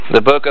The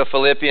book of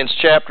Philippians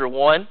chapter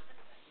 1.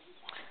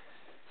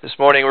 This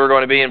morning we're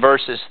going to be in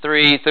verses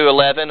 3 through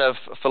 11 of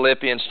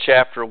Philippians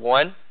chapter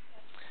 1.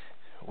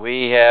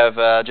 We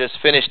have just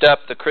finished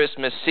up the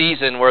Christmas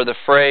season where the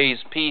phrase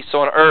peace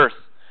on earth,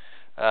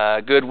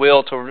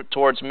 goodwill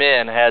towards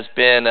men has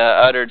been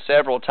uttered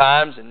several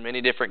times in many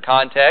different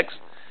contexts.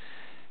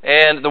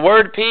 And the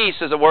word peace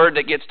is a word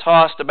that gets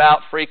tossed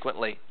about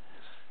frequently.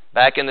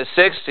 Back in the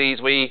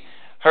 60s we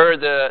heard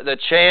the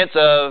chant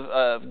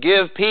of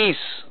give peace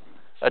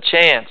a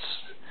chance.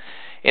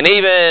 And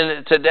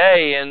even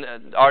today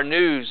in our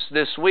news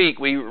this week,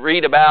 we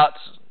read about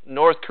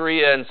North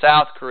Korea and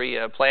South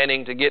Korea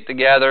planning to get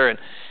together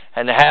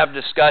and have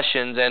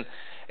discussions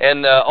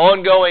and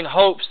ongoing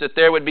hopes that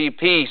there would be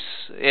peace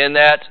in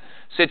that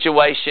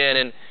situation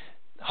and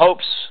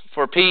hopes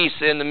for peace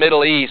in the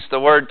Middle East. The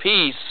word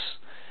peace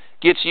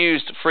gets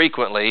used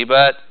frequently,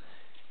 but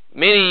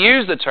many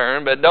use the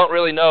term but don't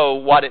really know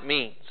what it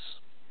means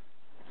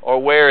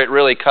or where it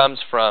really comes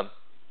from.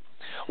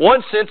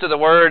 One sense of the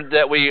word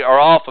that we are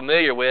all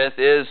familiar with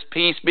is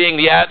peace being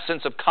the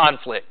absence of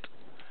conflict.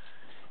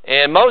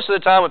 And most of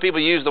the time when people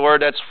use the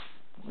word,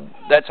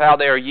 that's how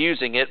they are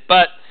using it.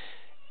 But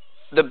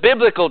the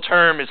biblical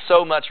term is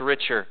so much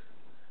richer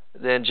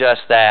than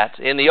just that.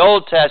 In the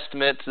Old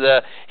Testament,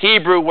 the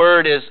Hebrew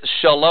word is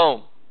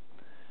shalom,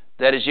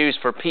 that is used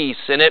for peace.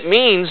 And it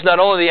means not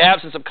only the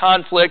absence of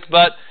conflict,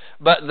 but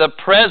the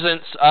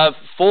presence of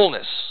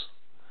fullness.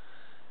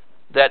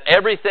 That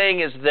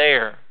everything is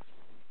there.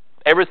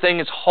 Everything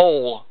is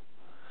whole.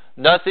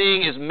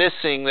 Nothing is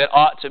missing that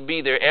ought to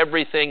be there.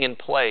 Everything in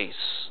place.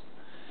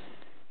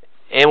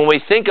 And when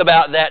we think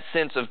about that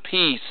sense of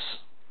peace,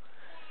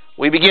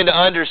 we begin to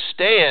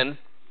understand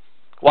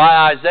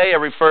why Isaiah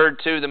referred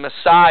to the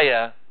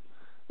Messiah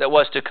that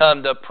was to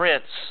come, the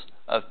Prince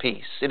of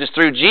Peace. It is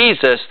through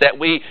Jesus that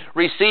we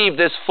receive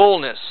this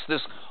fullness,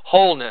 this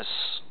wholeness,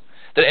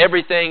 that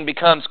everything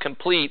becomes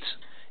complete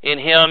in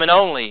Him and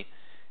only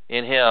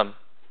in Him.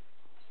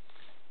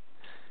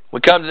 We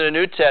come to the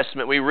New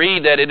Testament, we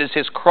read that it is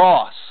His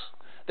cross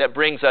that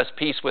brings us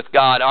peace with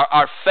God.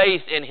 Our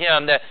faith in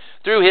Him, that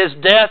through His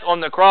death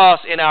on the cross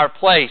in our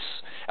place,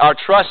 our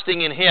trusting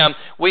in Him,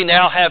 we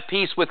now have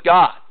peace with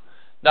God.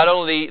 Not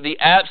only the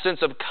absence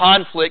of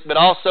conflict, but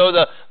also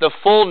the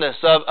fullness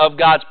of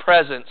God's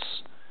presence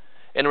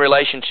in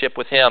relationship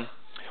with Him.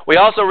 We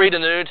also read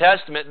in the New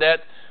Testament that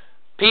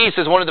peace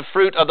is one of the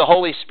fruit of the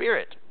Holy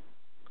Spirit.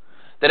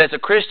 That as a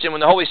Christian,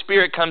 when the Holy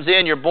Spirit comes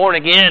in, you're born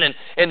again,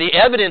 and the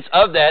evidence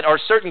of that are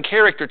certain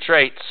character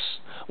traits,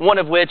 one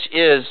of which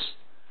is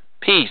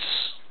peace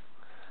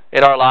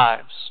in our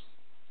lives.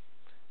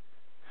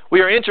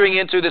 We are entering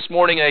into this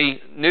morning a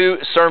new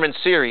sermon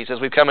series as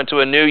we come into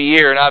a new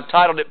year, and I've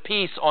titled it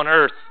Peace on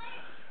Earth.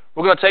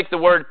 We're going to take the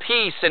word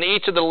peace and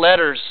each of the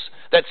letters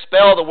that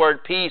spell the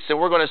word peace, and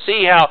we're going to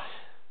see how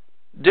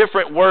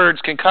different words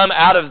can come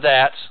out of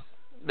that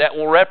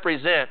will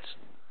represent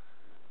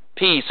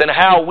peace, and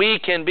how we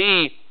can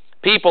be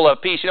people of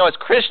peace. You know, as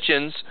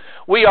Christians,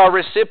 we are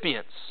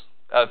recipients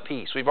of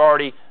peace. We've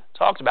already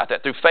talked about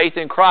that. Through faith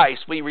in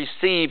Christ, we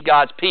receive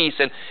God's peace,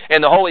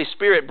 and the Holy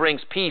Spirit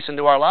brings peace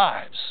into our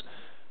lives.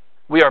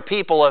 We are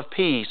people of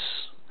peace.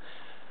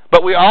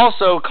 But we are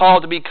also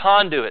called to be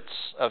conduits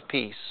of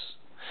peace.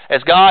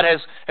 As God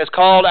has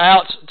called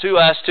out to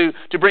us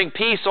to bring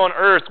peace on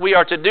earth, we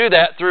are to do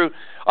that through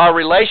our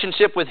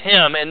relationship with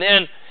Him, and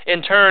then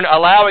in turn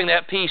allowing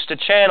that peace to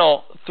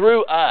channel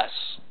through us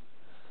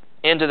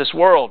into this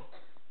world.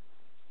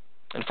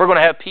 And if we're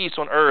going to have peace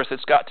on earth,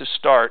 it's got to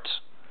start,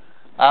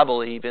 I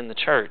believe, in the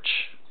church.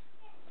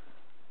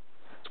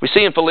 We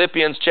see in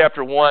Philippians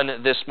chapter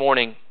 1 this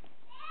morning,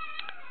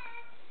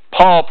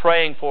 Paul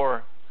praying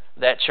for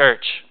that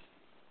church.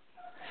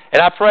 And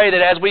I pray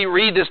that as we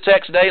read this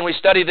text today and we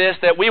study this,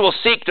 that we will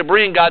seek to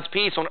bring God's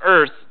peace on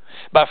earth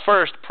by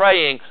first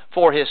praying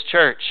for His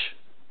church.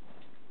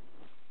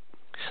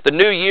 The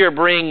new year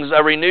brings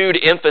a renewed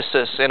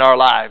emphasis in our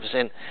lives,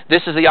 and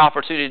this is the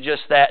opportunity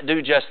to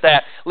do just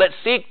that. Let's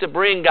seek to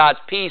bring God's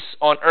peace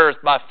on earth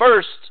by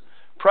first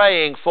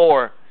praying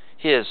for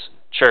His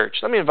church.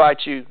 Let me invite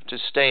you to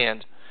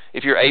stand,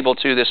 if you're able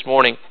to, this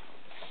morning,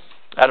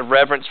 out of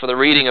reverence for the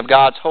reading of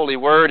God's holy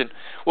word. And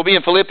we'll be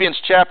in Philippians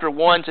chapter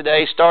 1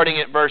 today, starting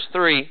at verse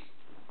 3.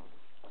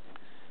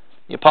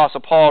 The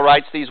Apostle Paul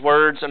writes these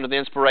words under the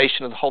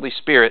inspiration of the Holy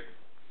Spirit.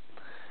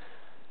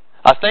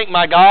 I thank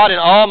my God in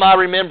all my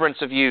remembrance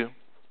of you,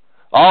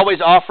 always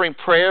offering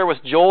prayer with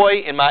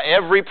joy in my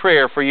every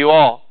prayer for you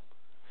all,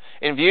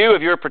 in view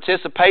of your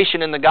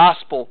participation in the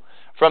gospel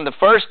from the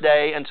first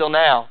day until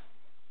now.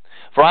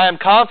 For I am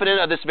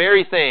confident of this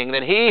very thing,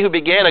 that He who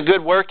began a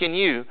good work in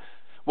you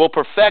will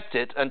perfect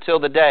it until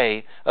the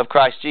day of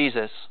Christ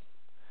Jesus.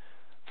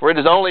 For it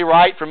is only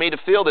right for me to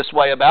feel this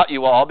way about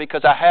you all,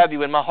 because I have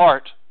you in my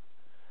heart.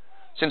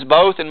 Since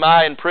both in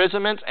my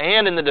imprisonment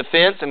and in the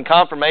defense and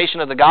confirmation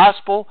of the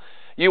gospel,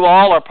 you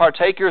all are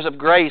partakers of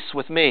grace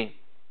with me.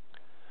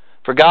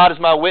 For God is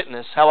my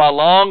witness, how I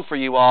long for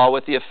you all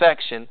with the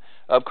affection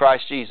of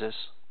Christ Jesus.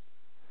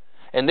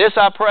 And this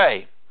I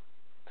pray,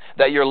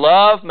 that your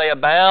love may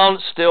abound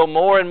still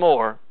more and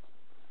more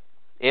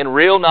in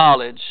real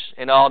knowledge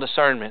and all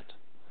discernment,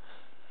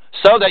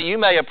 so that you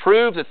may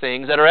approve the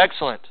things that are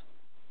excellent,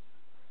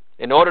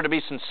 in order to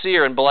be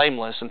sincere and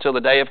blameless until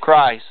the day of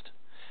Christ,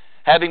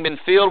 having been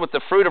filled with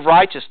the fruit of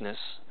righteousness,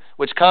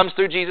 which comes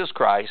through Jesus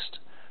Christ,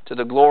 to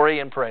the glory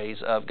and praise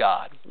of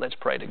God. Let's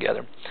pray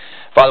together.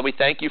 Father, we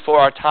thank you for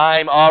our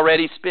time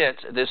already spent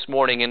this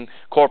morning in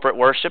corporate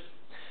worship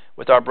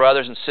with our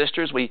brothers and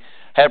sisters. We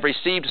have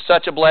received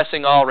such a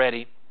blessing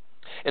already.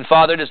 And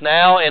Father, it is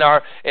now in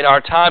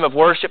our time of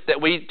worship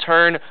that we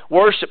turn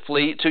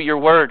worshipfully to your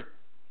word.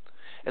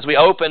 As we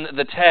open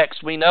the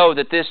text, we know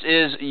that this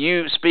is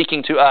you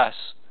speaking to us.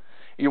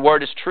 Your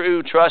word is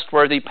true,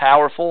 trustworthy,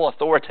 powerful,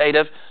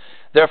 authoritative.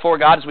 Therefore,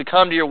 God, as we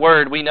come to your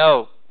word, we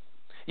know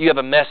you have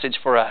a message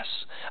for us,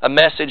 a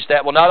message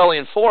that will not only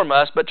inform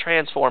us, but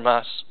transform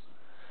us.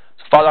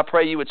 So, Father, I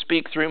pray you would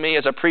speak through me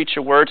as I preach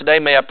your word today.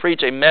 May I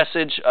preach a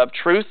message of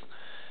truth,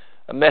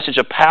 a message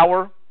of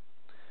power,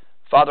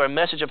 Father, a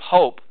message of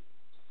hope,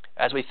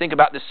 as we think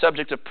about this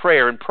subject of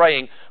prayer and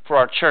praying for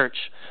our church.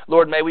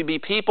 Lord, may we be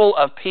people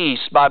of peace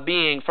by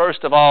being,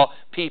 first of all,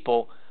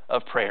 people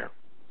of prayer.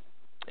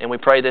 And we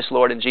pray this,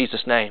 Lord, in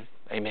Jesus' name.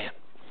 Amen.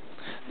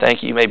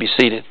 Thank you. You may be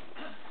seated.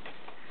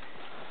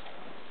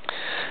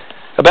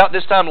 About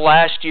this time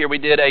last year, we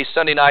did a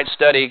Sunday night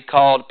study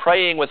called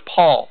Praying with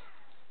Paul,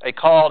 a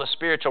call to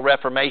spiritual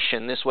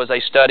reformation. This was a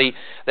study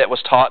that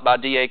was taught by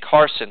D.A.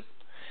 Carson.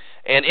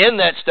 And in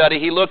that study,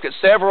 he looked at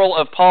several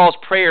of Paul's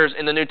prayers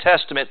in the New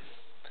Testament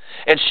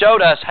and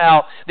showed us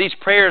how these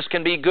prayers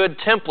can be good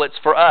templates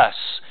for us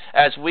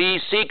as we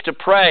seek to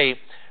pray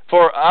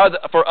for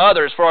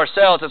others, for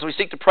ourselves. As we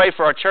seek to pray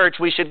for our church,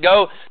 we should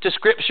go to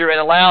Scripture and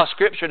allow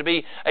Scripture to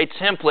be a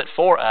template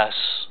for us,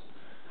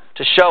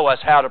 to show us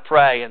how to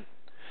pray. And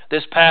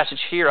this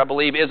passage here, I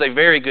believe, is a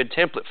very good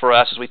template for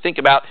us as we think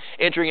about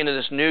entering into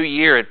this new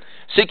year and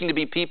seeking to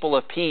be people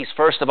of peace.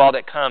 First of all,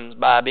 that comes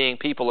by being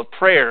people of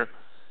prayer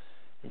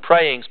and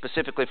praying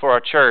specifically for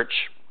our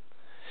church.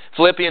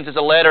 Philippians is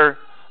a letter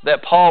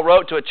that Paul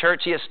wrote to a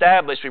church he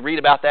established. We read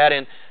about that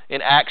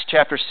in Acts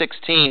chapter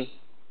 16.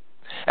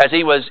 As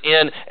he was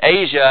in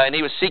Asia and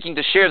he was seeking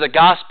to share the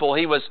gospel,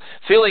 he was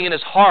feeling in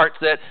his heart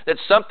that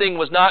something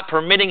was not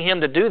permitting him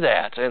to do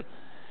that. And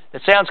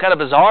it sounds kind of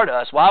bizarre to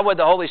us. Why would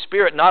the Holy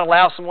Spirit not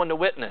allow someone to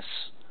witness?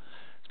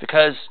 It's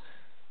because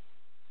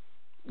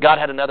God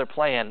had another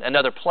plan,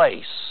 another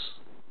place.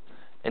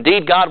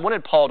 Indeed, God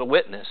wanted Paul to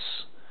witness,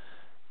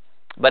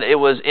 but it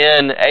was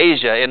in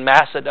Asia, in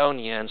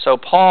Macedonia. And so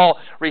Paul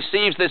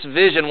receives this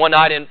vision one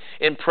night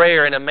in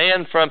prayer, and a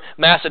man from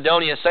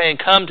Macedonia saying,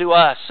 "Come to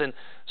us." And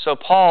so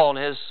Paul and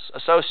his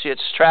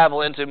associates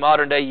travel into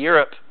modern-day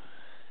Europe,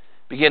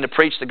 begin to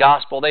preach the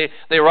gospel. They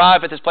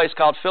arrive at this place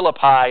called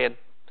Philippi, and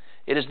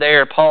it is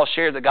there Paul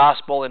shared the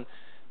gospel, and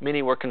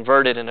many were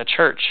converted, and a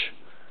church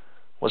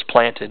was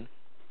planted.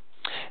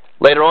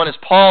 Later on, as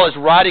Paul is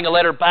writing a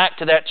letter back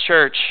to that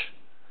church,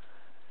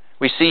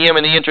 we see him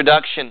in the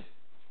introduction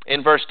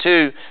in verse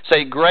 2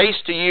 say,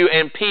 "Grace to you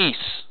and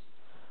peace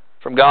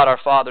from God our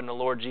Father and the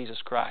Lord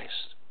Jesus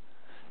Christ."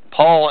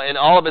 Paul, in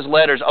all of his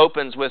letters,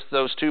 opens with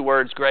those two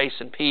words,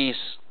 grace and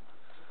peace,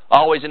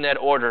 always in that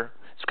order.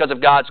 It's because of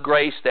God's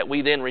grace that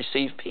we then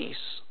receive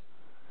peace.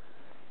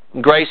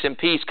 And grace and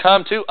peace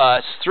come to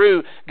us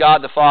through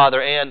God the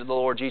Father and the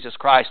Lord Jesus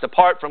Christ.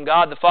 Apart from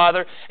God the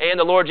Father and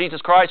the Lord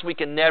Jesus Christ, we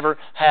can never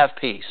have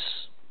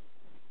peace.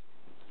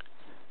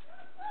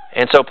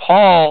 And so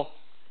Paul,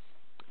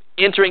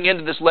 entering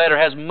into this letter,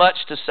 has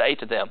much to say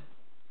to them.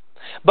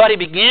 But he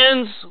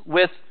begins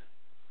with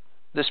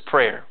this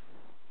prayer,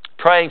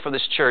 praying for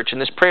this church.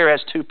 And this prayer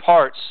has two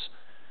parts.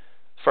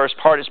 The first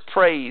part is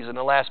praise, and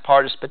the last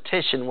part is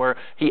petition, where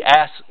he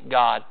asks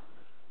God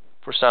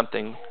for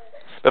something.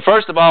 But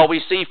first of all, we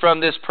see from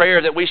this prayer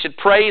that we should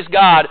praise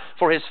God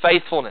for His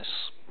faithfulness.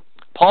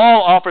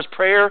 Paul offers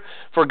prayer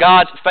for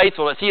God's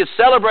faithfulness. He is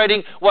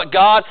celebrating what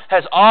God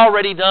has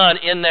already done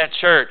in that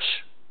church.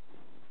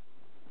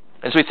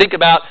 As we think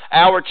about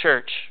our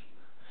church,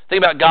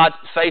 think about God's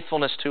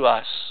faithfulness to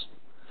us.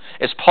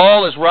 As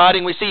Paul is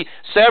writing, we see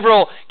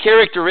several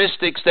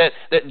characteristics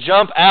that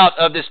jump out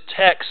of this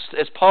text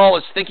as Paul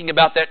is thinking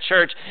about that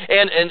church.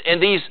 And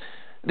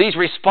these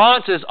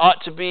responses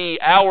ought to be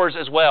ours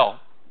as well,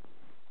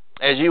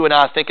 as you and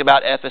I think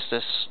about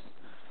Ephesus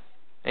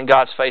and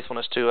God's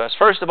faithfulness to us.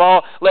 First of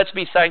all, let's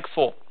be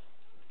thankful.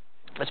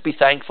 Let's be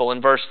thankful.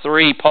 In verse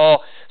 3,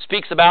 Paul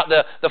speaks about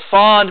the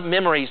fond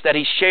memories that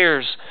he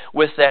shares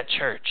with that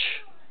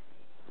church.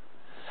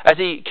 As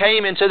he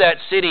came into that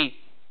city,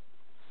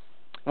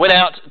 went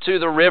out to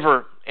the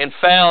river and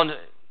found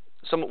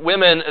some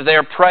women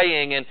there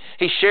praying, and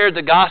he shared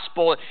the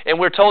gospel, and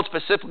we're told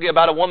specifically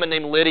about a woman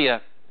named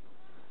Lydia,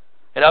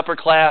 an upper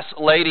class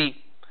lady.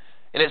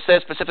 And it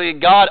says specifically,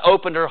 God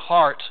opened her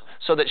heart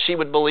so that she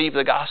would believe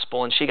the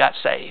gospel, and she got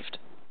saved.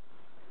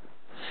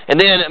 And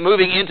then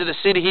moving into the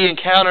city, he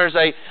encounters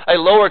a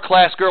lower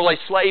class girl, a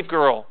slave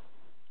girl.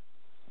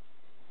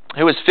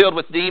 who was filled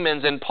with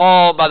demons, and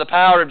Paul, by the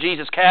power of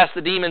Jesus, cast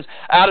the demons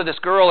out of this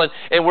girl,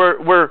 and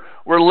we're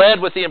led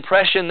with the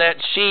impression that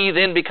she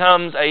then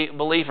becomes a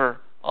believer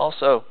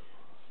also.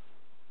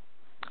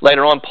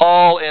 Later on,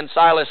 Paul and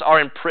Silas are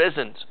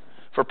imprisoned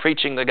for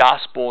preaching the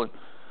gospel. And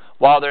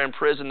while they're in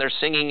prison, they're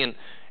singing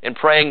and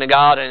praying to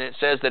God, and it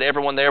says that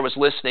everyone there was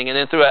listening. And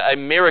then through a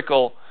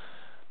miracle,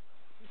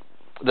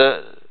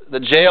 the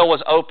jail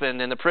was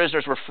opened and the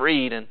prisoners were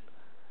freed. And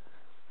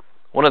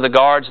one of the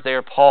guards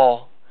there,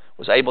 Paul,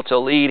 was able to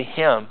lead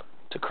him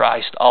to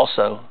Christ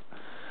also.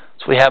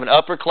 So we have an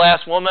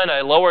upper-class woman,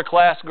 a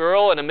lower-class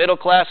girl, and a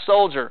middle-class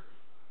soldier.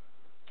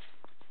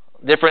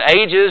 Different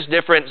ages,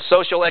 different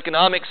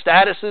socioeconomic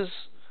statuses,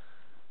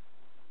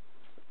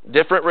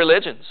 different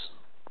religions.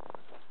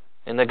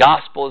 And the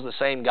gospel is the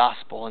same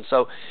gospel. And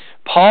so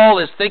Paul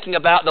is thinking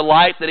about the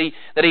life that he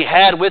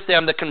had with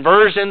them, the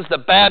conversions, the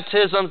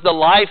baptisms, the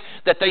life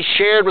that they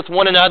shared with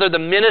one another, the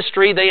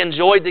ministry they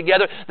enjoyed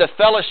together, the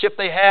fellowship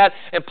they had.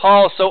 And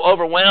Paul is so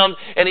overwhelmed,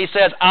 and he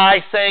says,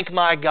 I thank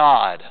my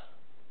God.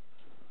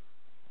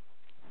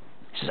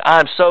 He says,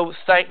 I'm so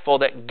thankful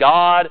that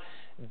God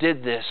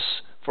did this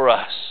for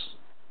us.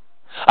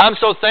 I'm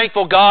so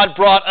thankful God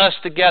brought us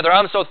together.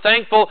 I'm so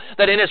thankful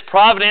that in His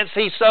providence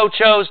He so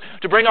chose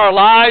to bring our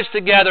lives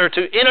together,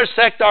 to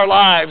intersect our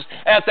lives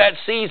at that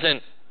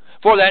season,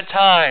 for that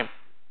time,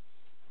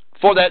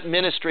 for that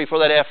ministry, for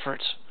that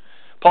effort.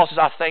 Paul says,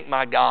 I thank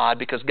my God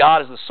because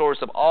God is the source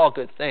of all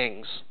good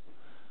things,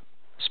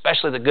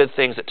 especially the good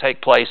things that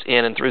take place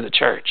in and through the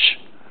church.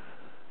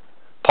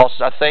 Paul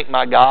says, I thank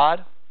my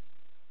God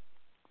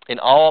in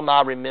all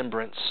my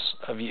remembrance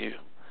of you.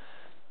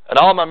 And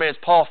all my remembrance,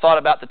 Paul thought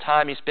about the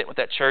time he spent with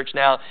that church.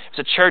 Now, it's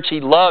a church he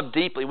loved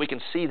deeply. We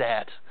can see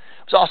that.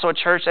 It was also a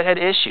church that had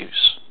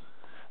issues.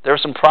 There were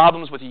some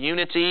problems with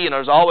unity, and there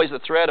was always the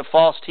threat of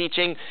false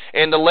teaching.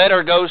 And the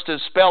letter goes to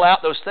spell out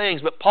those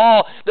things. But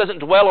Paul doesn't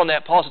dwell on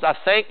that. Paul says, I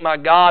thank my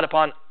God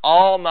upon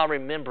all my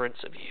remembrance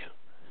of you.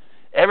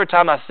 Every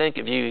time I think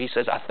of you, he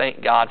says, I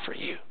thank God for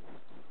you.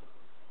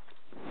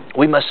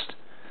 We must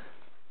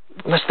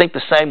think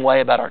the same way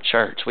about our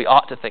church. We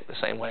ought to think the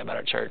same way about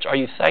our church. Are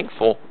you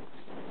thankful?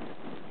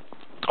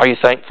 Are you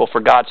thankful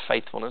for God's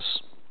faithfulness?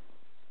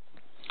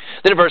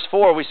 Then in verse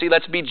 4 we see,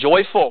 let's be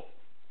joyful.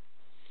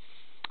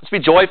 Let's be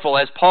joyful.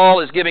 As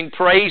Paul is giving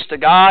praise to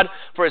God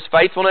for His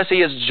faithfulness,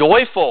 he is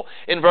joyful.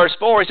 In verse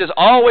 4 he says,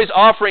 always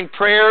offering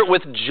prayer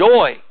with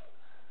joy.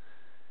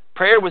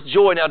 Prayer with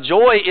joy. Now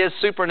joy is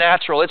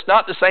supernatural. It's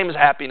not the same as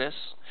happiness.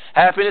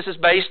 Happiness is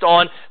based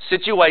on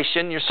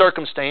situation, your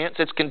circumstance.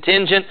 It's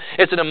contingent.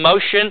 It's an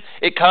emotion.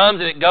 It comes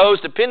and it goes.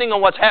 Depending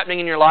on what's happening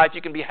in your life,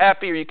 you can be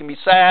happy or you can be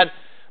sad.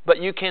 But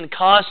you can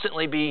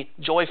constantly be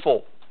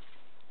joyful.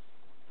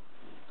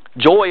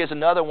 Joy is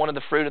another one of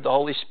the fruit of the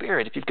Holy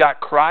Spirit. If you've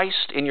got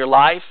Christ in your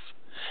life,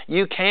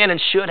 you can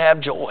and should have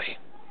joy.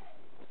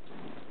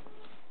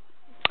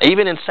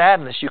 Even in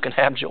sadness, you can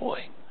have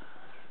joy.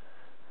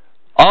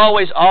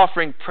 Always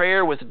offering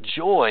prayer with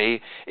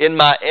joy in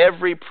my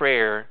every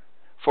prayer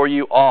for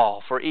you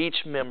all, for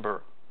each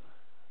member.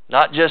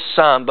 Not just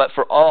some, but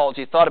for all. As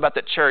you thought about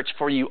the church,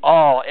 for you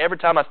all. Every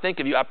time I think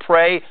of you, I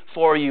pray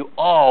for you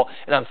all,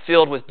 and I'm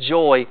filled with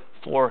joy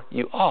for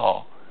you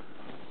all.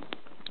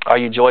 Are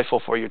you joyful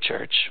for your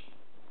church?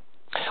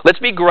 Let's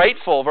be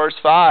grateful. Verse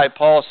 5,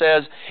 Paul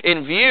says,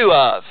 in view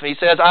of, he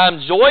says,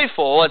 I'm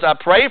joyful as I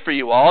pray for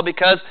you all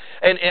because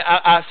and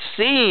I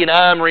see and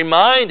I'm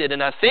reminded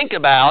and I think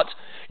about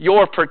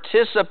your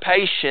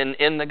participation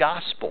in the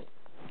gospel.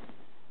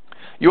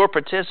 Your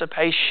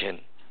participation.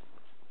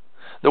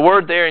 The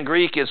word there in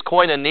Greek is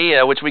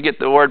koinonia, which we get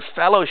the word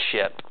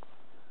fellowship.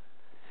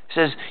 It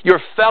says, your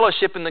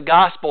fellowship in the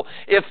gospel.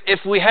 If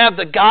we have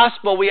the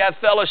gospel, we have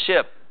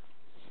fellowship.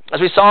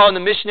 As we saw in the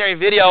missionary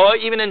video,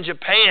 even in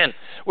Japan,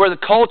 where the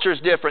culture is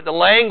different, the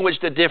language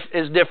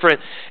is different,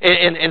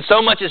 and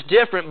so much is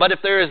different, but if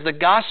there is the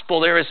gospel,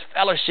 there is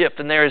fellowship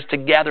and there is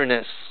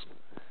togetherness.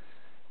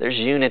 There's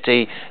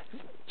unity,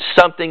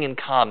 something in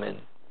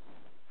common.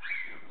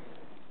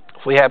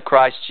 If we have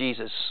Christ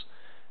Jesus,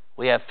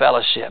 we have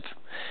fellowship.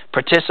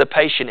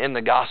 Participation in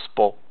the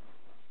gospel,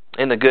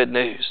 in the good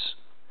news.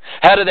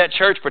 How did that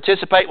church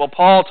participate? Well,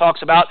 Paul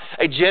talks about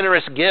a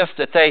generous gift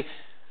that they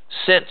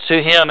sent to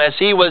him as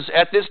he was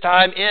at this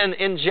time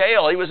in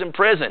jail. He was in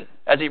prison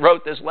as he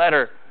wrote this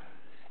letter.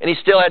 And he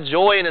still had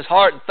joy in his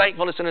heart and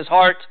thankfulness in his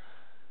heart.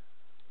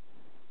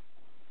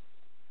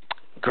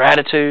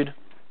 Gratitude.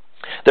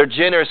 Their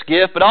generous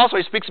gift, but also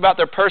he speaks about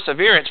their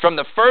perseverance from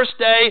the first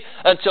day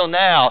until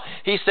now.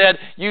 He said,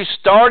 you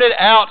started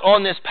out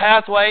on this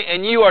pathway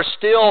and you are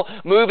still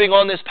moving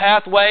on this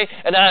pathway,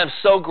 and I am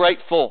so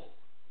grateful.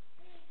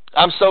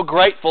 I'm so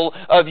grateful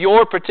of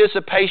your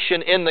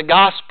participation in the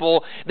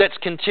gospel that's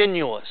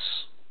continuous.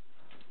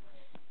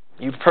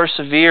 You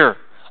persevere.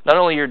 Not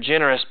only you're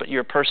generous, but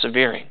you're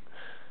persevering.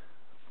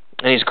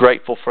 And he's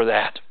grateful for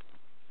that.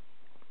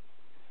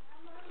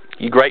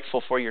 You're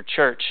grateful for your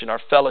church and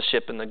our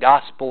fellowship in the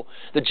gospel,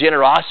 the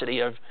generosity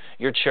of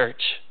your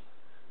church,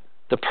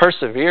 the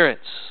perseverance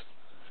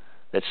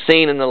that's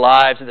seen in the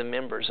lives of the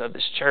members of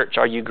this church.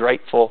 Are you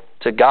grateful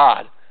to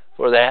God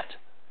for that?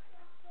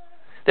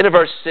 Then in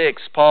verse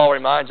 6, Paul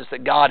reminds us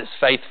that God is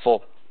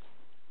faithful.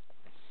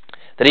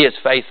 That He is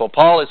faithful.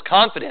 Paul is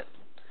confident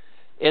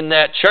in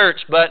that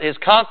church, but his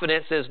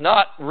confidence is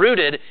not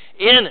rooted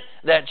in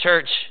that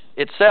church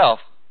itself.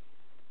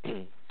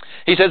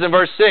 He says in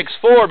verse 6,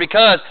 "For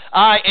because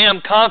I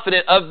am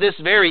confident of this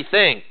very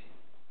thing."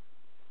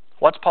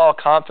 What's Paul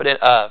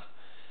confident of?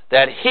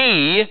 That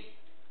He,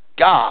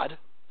 God,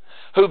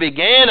 who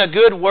began a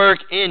good work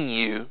in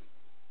you,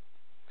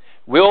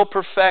 will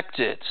perfect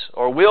it,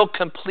 or will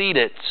complete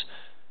it,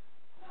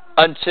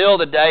 until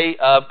the day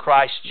of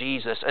Christ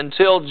Jesus,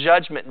 until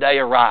Judgment Day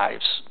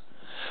arrives.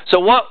 So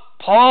what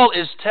Paul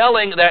is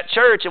telling that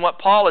church, and what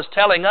Paul is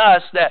telling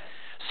us, that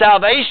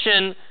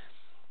salvation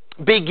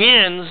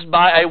begins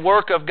by a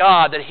work of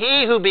God, that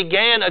He who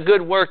began a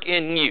good work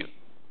in you,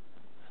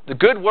 the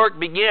good work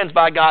begins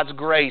by God's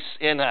grace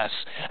in us.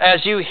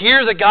 As you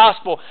hear the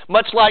gospel,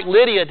 much like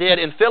Lydia did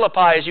in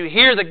Philippi, as you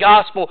hear the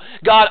gospel,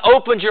 God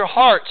opens your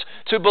heart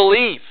to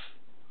believe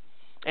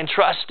and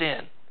trust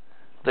in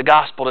the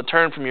gospel, to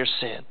turn from your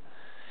sin.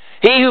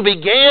 He who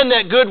began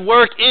that good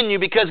work in you,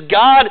 because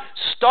God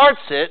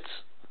starts it,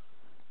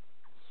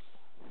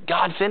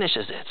 God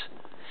finishes it.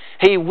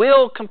 He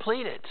will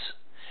complete it.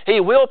 He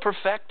will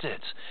perfect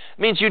it. It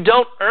means you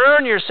don't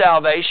earn your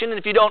salvation, and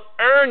if you don't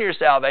earn your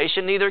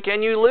salvation, neither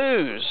can you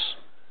lose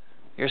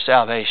your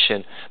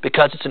salvation,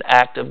 because it's an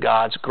act of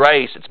God's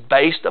grace. It's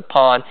based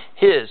upon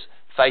His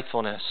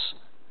faithfulness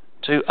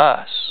to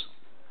us.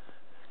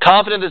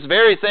 Confident of this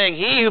very thing,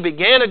 He who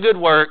began a good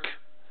work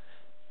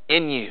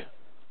in you,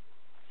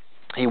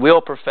 He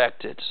will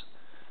perfect it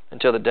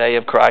until the day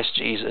of Christ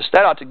Jesus.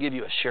 That ought to give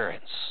you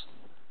assurance.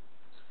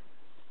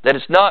 That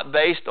it's not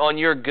based on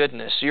your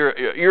goodness,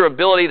 your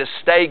ability to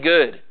stay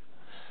good.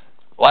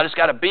 Well, I just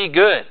got to be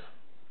good.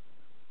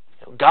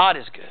 God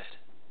is good.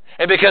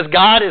 And because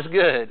God is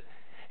good,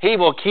 He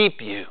will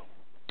keep you.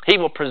 He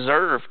will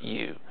preserve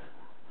you.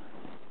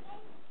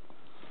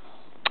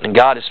 And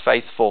God is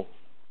faithful.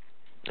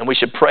 And we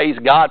should praise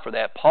God for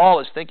that. Paul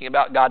is thinking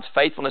about God's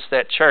faithfulness to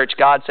that church.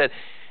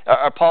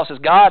 Paul says,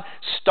 God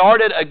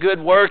started a good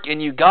work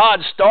in you. God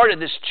started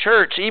this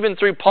church. Even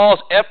through Paul's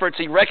efforts,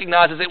 he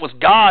recognizes it was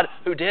God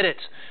who did it.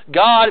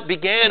 God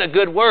began a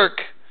good work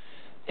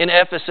in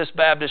Ephesus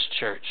Baptist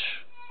Church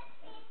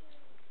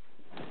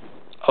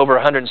over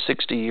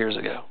 160 years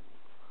ago.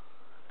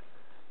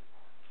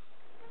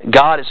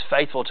 God is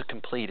faithful to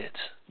complete it.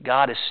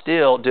 God is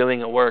still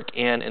doing a work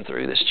in and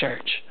through this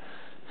church.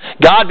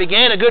 God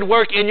began a good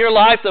work in your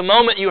life the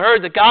moment you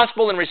heard the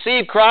gospel and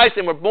received Christ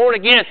and were born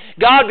again.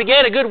 God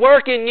began a good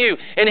work in you.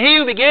 And He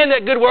who began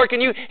that good work in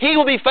you, He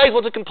will be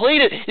faithful to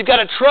complete it. You've got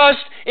to trust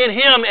in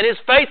Him and His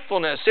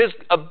faithfulness, His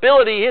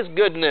ability, His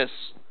goodness.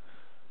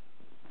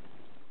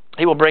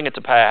 He will bring it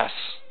to pass.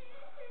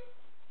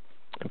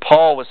 And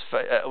Paul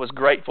was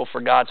grateful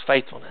for God's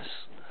faithfulness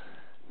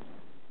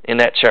in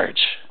that church.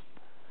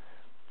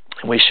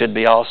 And we should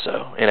be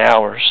also in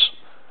ours.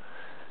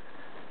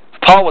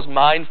 Paul was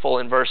mindful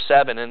in verse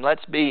 7, and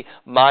let's be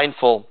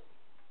mindful.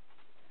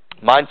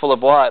 Mindful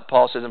of what?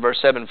 Paul says in verse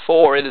 7,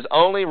 "For it is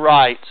only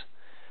right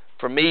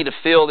for me to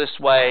feel this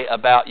way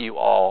about you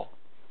all."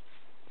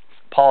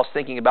 Paul's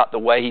thinking about the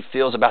way he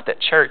feels about that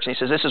church, and he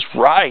says, this is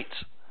right,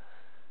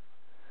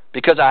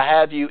 because I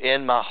have you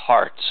in my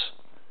heart.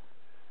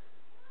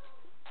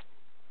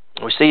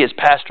 We see his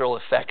pastoral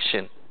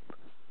affection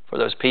for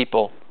those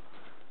people.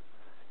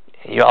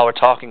 You all were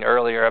talking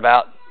earlier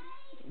about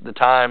the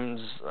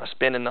times I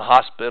spend in the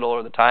hospital,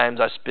 or the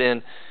times I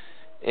spend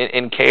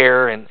in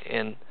care,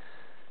 and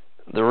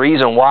the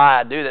reason why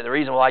I do that, the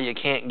reason why you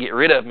can't get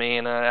rid of me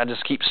and I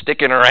just keep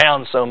sticking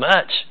around so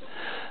much,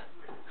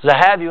 is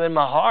I have you in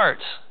my heart,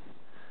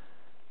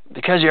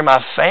 because you're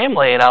my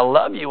family and I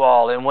love you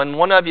all. And when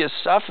one of you is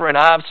suffering,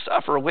 I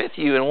suffer with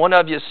you, and one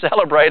of you is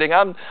celebrating,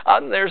 I'm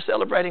there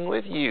celebrating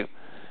with you.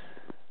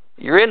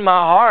 You're in my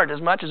heart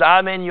as much as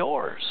I'm in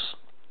yours.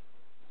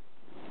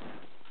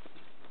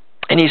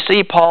 And you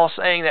see Paul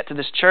saying that to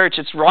this church.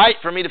 It's right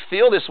for me to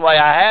feel this way.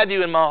 I have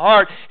you in my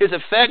heart. His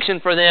affection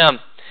for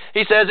them.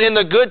 He says, in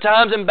the good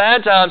times and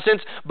bad times,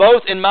 since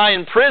both in my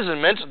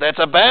imprisonment, that's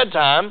a bad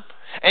time,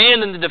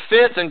 and in the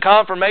defense and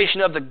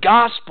confirmation of the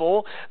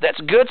gospel, that's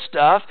good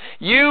stuff,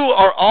 you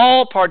are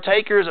all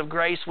partakers of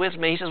grace with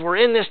me. He says, we're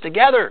in this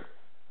together.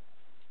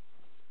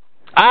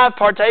 I've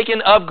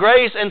partaken of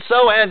grace, and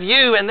so have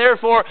you, and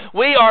therefore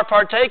we are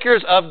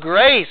partakers of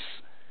grace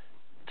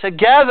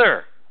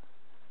together.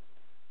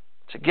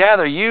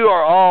 Together, you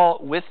are all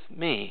with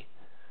me,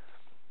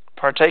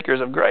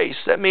 partakers of grace.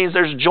 That means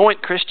there's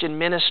joint Christian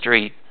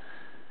ministry.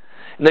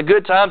 In the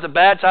good times, the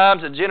bad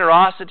times, the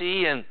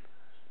generosity and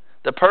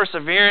the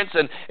perseverance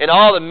and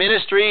all the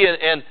ministry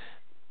and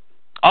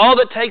all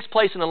that takes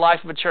place in the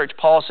life of a church,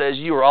 Paul says,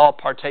 you are all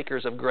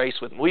partakers of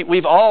grace with me.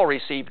 We've all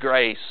received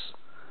grace.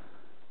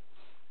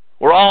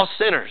 We're all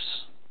sinners.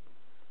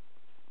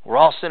 We're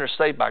all sinners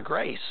saved by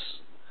grace.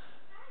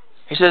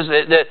 He says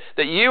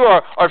that you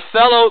are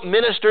fellow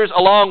ministers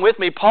along with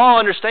me. Paul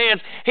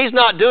understands he's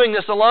not doing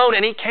this alone,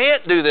 and he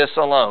can't do this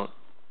alone.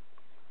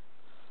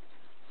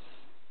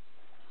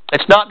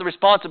 It's not the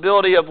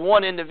responsibility of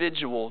one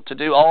individual to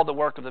do all the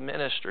work of the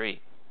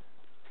ministry.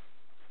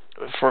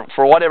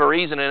 For whatever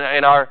reason,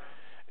 in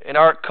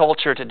our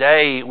culture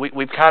today,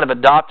 we've kind of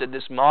adopted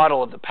this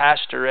model of the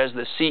pastor as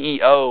the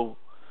CEO,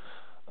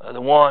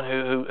 the one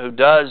who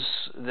does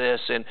this,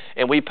 and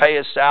we pay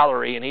his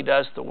salary and he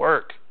does the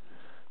work.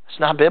 It's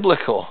not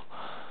biblical.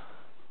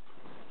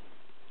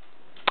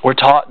 We're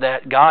taught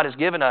that God has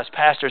given us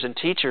pastors and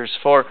teachers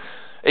for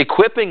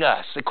equipping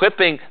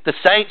the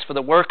saints for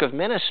the work of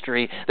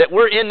ministry, that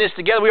we're in this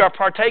together. We are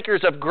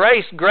partakers of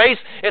grace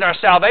in our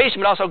salvation,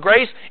 but also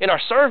grace in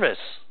our service.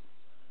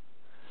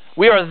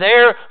 We are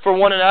there for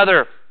one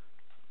another.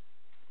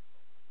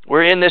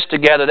 We're in this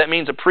together. That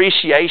means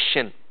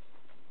appreciation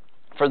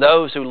for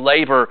those who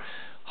labor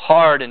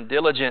hard and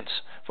diligent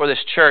for this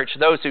church,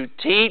 those who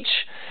teach,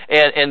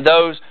 and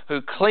those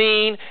who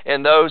clean,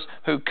 and those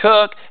who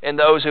cook, and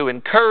those who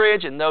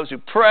encourage, and those who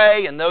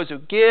pray, and those who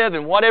give,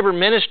 and whatever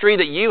ministry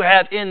that you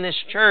have in this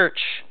church.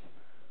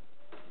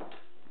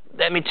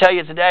 Let me tell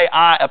you today,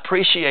 I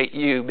appreciate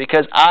you,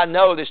 because I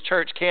know this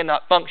church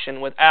cannot function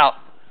without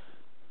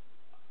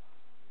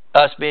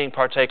us being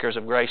partakers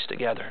of grace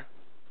together.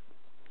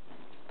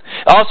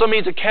 It also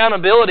means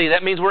accountability.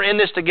 That means we're in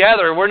this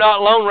together. We're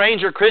not Lone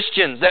Ranger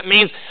Christians. That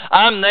means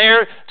I'm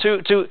there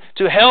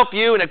to help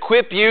you and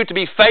equip you to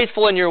be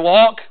faithful in your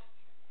walk.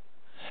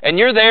 And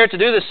you're there to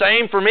do the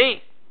same for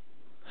me.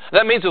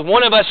 That means if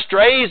one of us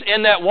strays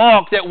in that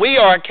walk, that we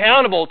are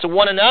accountable to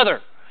one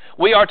another.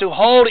 We are to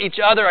hold each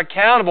other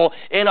accountable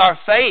in our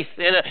faith,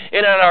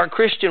 in our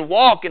Christian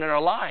walk, and in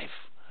our life.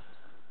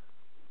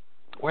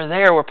 We're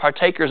there. We're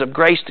partakers of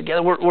grace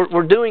together.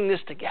 We're doing this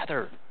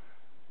together.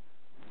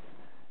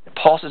 And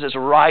Paul says it's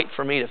right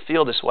for me to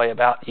feel this way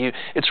about you.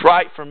 It's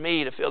right for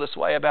me to feel this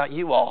way about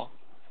you all.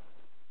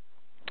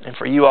 And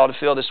for you all to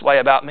feel this way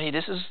about me.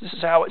 This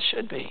is how it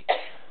should be.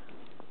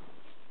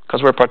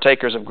 Because we're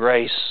partakers of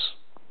grace.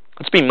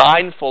 Let's be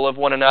mindful of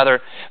one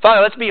another.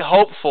 Finally, let's be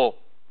hopeful.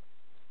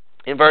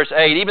 In verse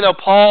 8, even though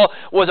Paul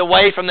was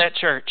away from that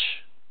church,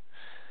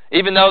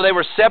 even though they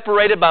were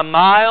separated by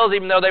miles,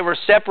 even though they were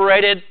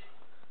separated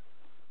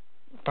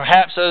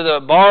perhaps of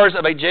the bars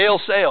of a jail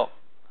cell,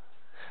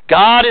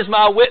 God is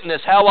my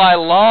witness how I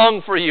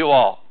long for you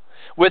all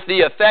with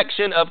the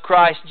affection of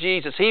Christ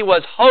Jesus. He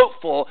was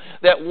hopeful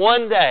that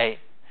one day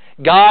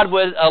God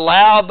would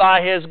allow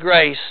by His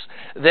grace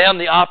them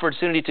the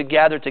opportunity to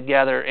gather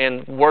together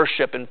and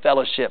worship and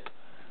fellowship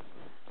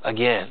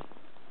again.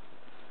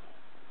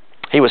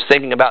 He was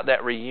thinking about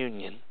that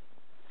reunion.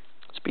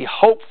 Let's be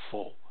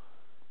hopeful.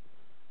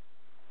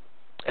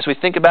 As we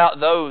think about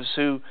those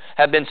who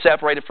have been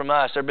separated from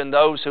us, there have been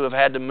those who have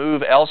had to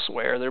move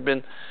elsewhere. There have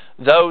been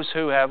those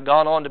who have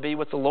gone on to be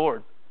with the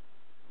Lord.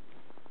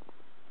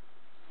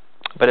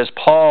 But as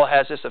Paul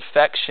has this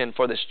affection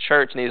for this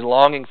church and he's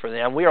longing for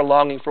them, we are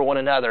longing for one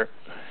another.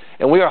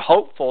 And we are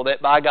hopeful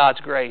that by God's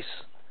grace,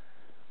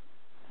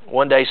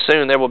 one day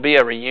soon there will be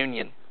a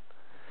reunion.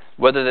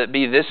 Whether that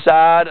be this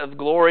side of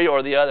glory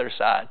or the other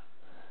side.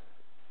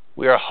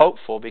 We are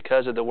hopeful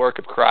because of the work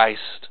of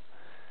Christ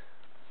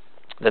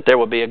that there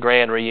will be a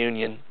grand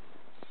reunion.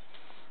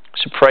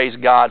 So praise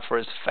God for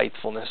His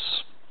faithfulness.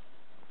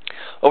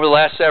 Over the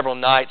last several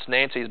nights,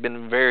 Nancy has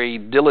been very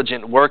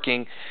diligent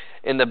working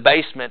in the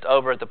basement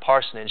over at the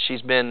parsonage.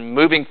 She's been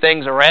moving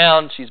things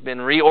around. She's been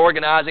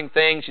reorganizing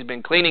things. She's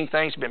been cleaning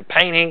things. She's been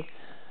painting,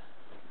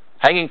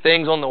 hanging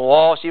things on the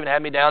wall. She even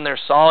had me down there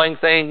sawing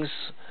things.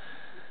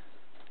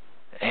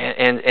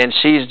 And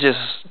she's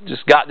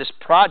just got this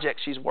project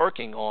she's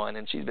working on,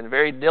 and she's been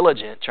very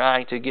diligent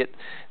trying to get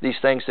these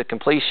things to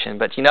completion.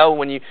 But you know,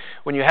 when you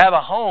have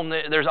a home,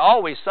 there's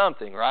always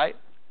something, right?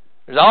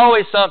 There's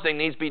always something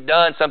needs to be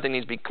done, something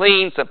needs to be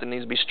cleaned, something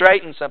needs to be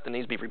straightened, something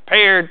needs to be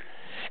repaired.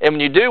 And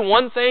when you do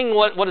one thing,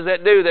 what does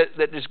that do?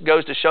 That just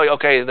goes to show you,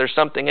 okay, there's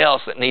something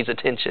else that needs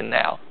attention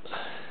now.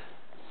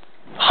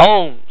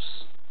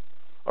 Homes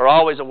are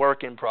always a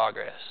work in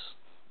progress.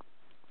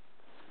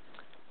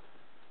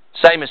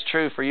 Same is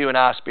true for you and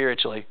I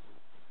spiritually.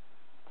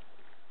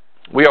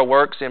 We are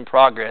works in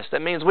progress.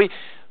 That means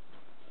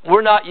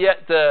we're not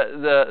yet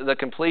the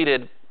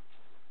completed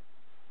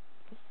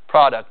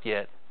product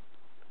yet.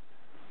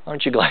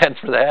 Aren't you glad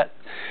for that?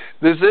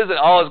 This isn't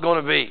all it's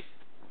going to be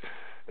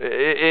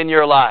in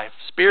your life.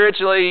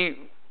 Spiritually,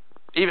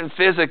 even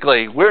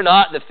physically, we're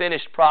not the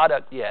finished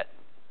product yet.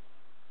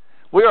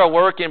 We are a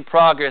work in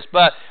progress,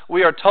 but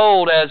we are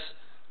told, as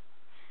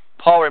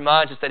Paul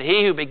reminds us, that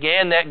He who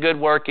began that good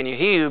work in you,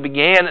 He who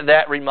began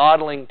that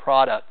remodeling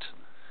product,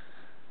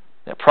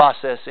 that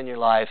process in your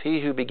life,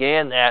 He who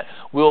began that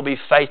will be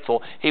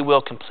faithful. He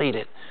will complete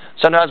it.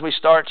 Sometimes we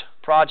start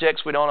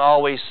projects we don't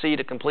always see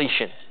to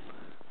completion.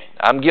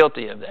 I'm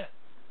guilty of that.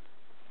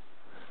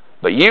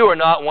 But you are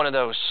not one of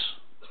those.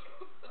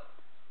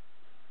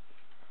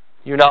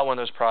 You're not one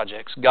of those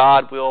projects.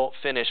 God will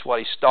finish what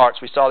He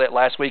starts. We saw that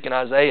last week in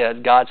Isaiah.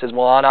 God says,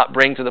 will I not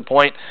bring to the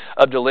point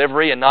of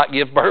delivery and not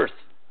give birth?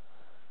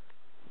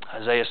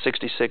 Isaiah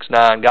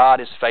 66:9.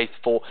 God is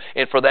faithful,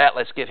 and for that,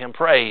 let's give Him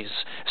praise.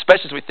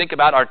 Especially as we think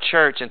about our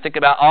church and think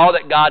about all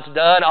that God's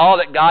done, all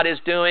that God is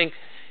doing,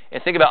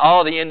 and think about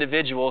all the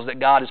individuals that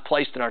God has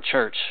placed in our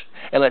church.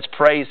 And let's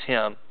praise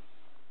Him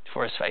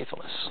for His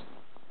faithfulness.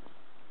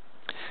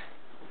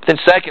 Then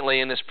secondly,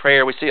 in this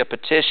prayer, we see a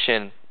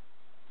petition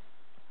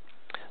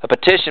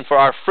for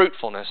our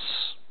fruitfulness.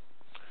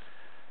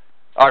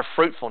 Our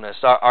fruitfulness,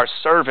 our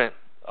service.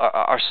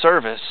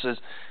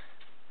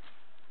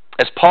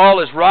 As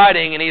Paul is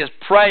writing and he is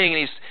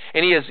praying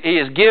and he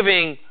is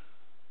giving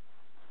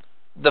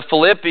the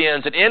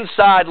Philippians an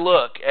inside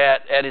look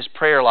at his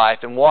prayer life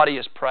and what he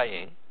is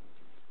praying.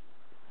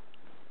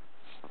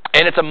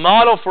 And it's a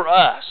model for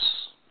us.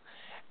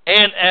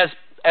 And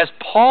as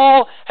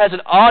Paul has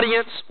an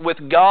audience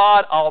with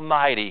God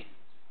Almighty,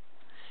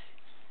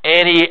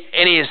 and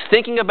he is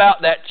thinking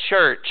about that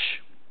church,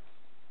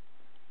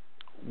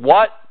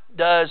 what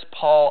does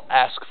Paul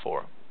ask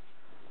for?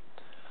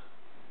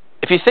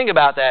 If you think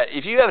about that,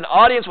 if you have an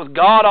audience with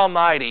God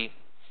Almighty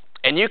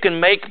and you can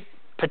make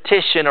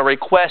petition or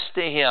request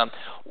to Him,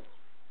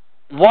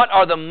 what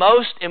are the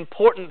most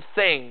important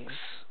things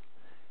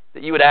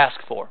that you would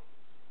ask for?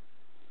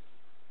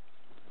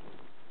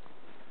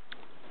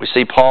 We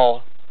see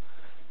Paul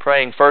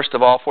praying first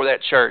of all for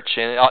that church,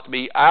 and it ought to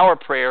be our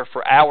prayer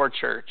for our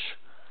church.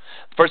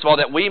 First of all,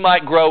 that we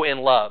might grow in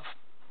love.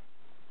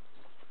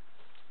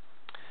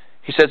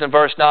 He says in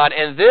verse 9,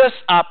 and this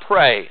I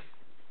pray,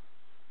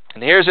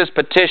 and here's his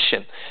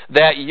petition,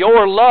 that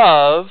your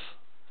love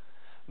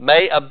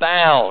may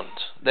abound,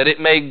 that it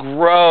may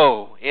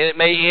grow, and it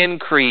may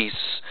increase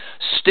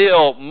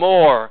still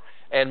more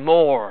and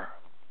more.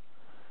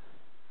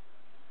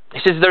 He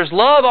says there's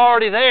love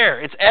already there.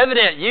 It's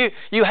evident.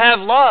 You have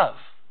love.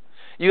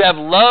 You have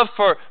love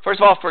for, first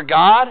of all, for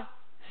God,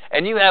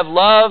 and you have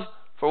love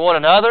for one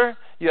another.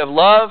 You have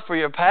love for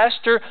your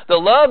pastor. The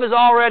love is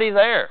already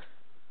there.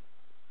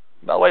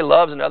 By the way,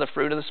 love is another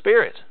fruit of the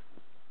Spirit.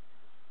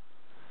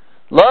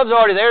 Love's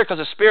already there because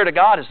the Spirit of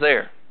God is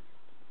there.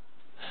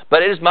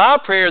 But it is my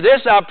prayer,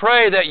 this I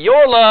pray, that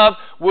your love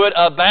would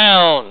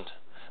abound,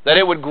 that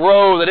it would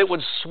grow, that it would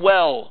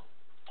swell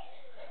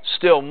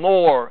still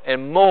more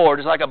and more,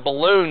 just like a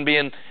balloon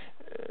being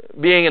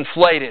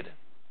inflated.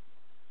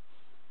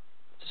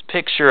 This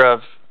picture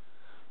of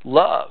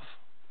love.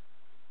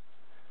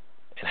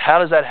 And how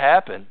does that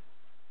happen?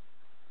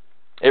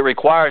 It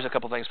requires a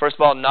couple things. First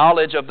of all,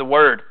 knowledge of the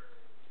Word.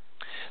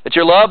 That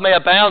your love may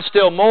abound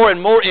still more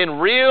and more in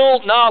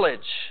real knowledge.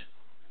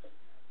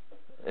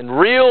 In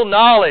real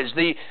knowledge,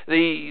 the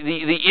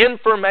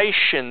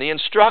information, the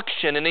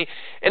instruction, and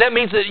that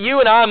means that you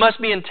and I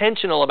must be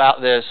intentional about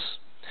this.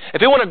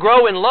 If we want to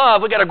grow in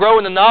love, we've got to grow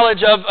in the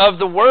knowledge of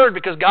the Word,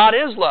 because God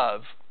is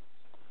love.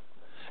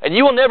 And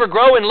you will never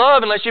grow in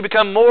love unless you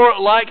become more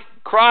like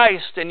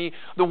Christ. And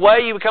the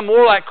way you become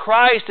more like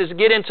Christ is to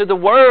get into the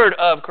Word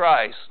of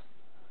Christ.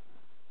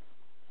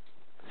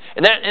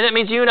 And that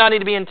means you and I need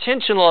to be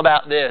intentional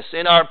about this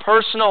in our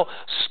personal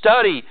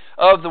study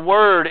of the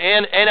Word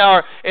and in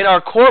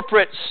our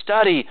corporate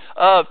study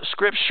of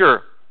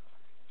Scripture.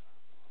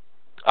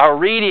 Our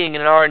reading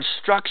and our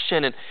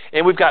instruction.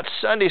 And we've got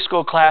Sunday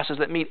school classes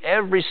that meet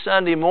every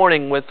Sunday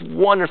morning with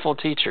wonderful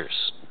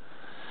teachers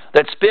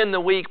that spend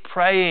the week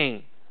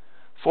praying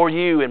for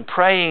you and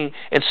praying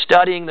and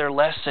studying their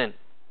lesson.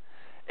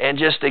 And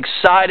just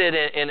excited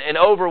and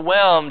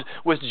overwhelmed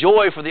with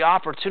joy for the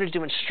opportunity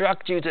to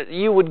instruct you, that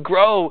you would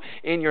grow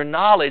in your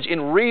knowledge,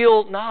 in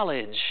real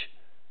knowledge.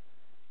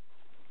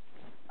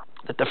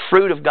 That the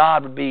fruit of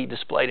God would be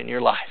displayed in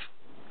your life.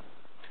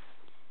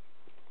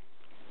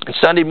 And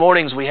Sunday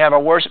mornings we have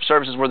our worship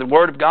services where the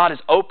Word of God is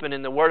open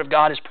and the Word of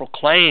God is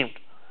proclaimed.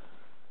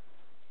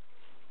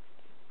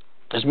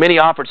 There's many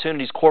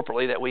opportunities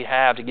corporately that we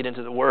have to get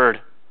into the Word.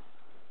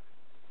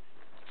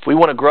 If we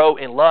want to grow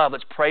in love,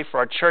 let's pray for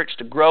our church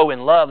to grow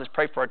in love. Let's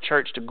pray for our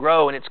church to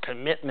grow in its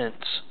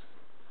commitments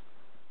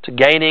to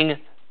gaining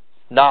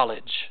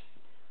knowledge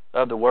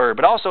of the Word.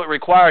 But also it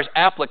requires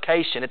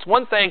application. It's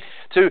one thing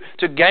to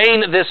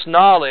gain this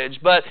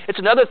knowledge, but it's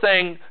another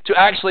thing to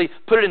actually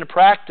put it into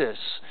practice.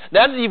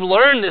 Now that you've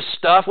learned this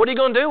stuff, what are you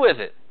going to do with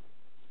it?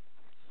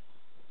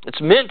 It's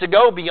meant to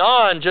go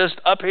beyond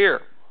just up here.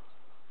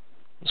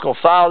 I'm just going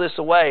to file this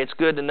away. It's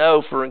good to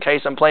know for in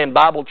case I'm playing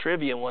Bible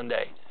trivia one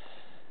day.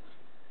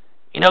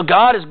 You know,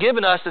 God has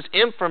given us this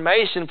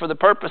information for the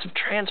purpose of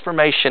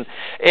transformation.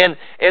 And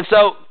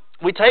so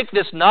we take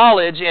this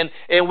knowledge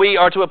and we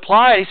are to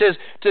apply it. He says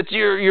that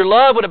your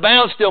love would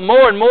abound still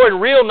more and more in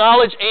real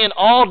knowledge and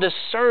all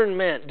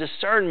discernment,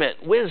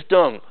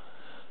 wisdom,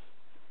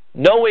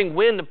 knowing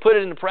when to put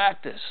it into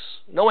practice,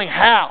 knowing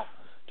how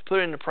to put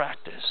it into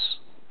practice.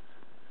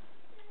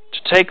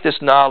 To take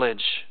this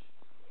knowledge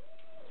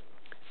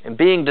and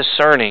being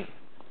discerning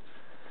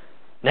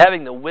and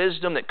having the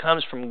wisdom that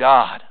comes from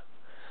God,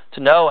 to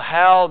know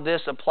how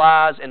this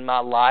applies in my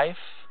life,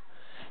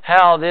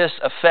 how this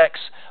affects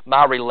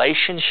my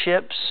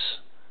relationships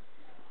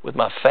with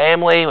my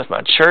family, with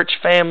my church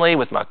family,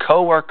 with my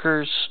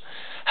coworkers?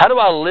 How do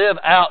I live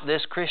out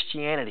this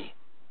Christianity?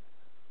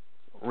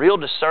 Real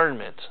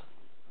discernment.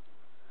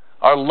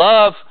 Our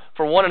love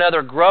for one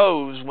another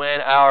grows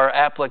when our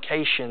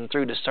application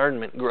through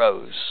discernment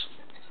grows.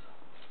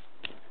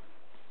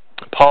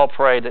 Paul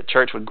prayed that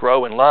church would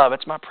grow in love.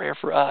 That's my prayer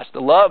for us. The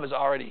love is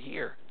already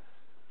here.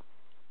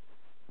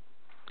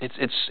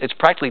 It's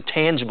practically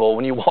tangible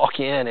when you walk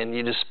in and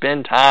you just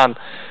spend time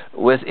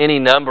with any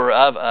number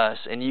of us,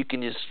 and you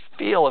can just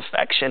feel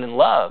affection and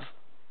love.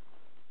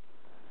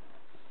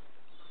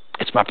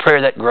 It's my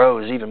prayer that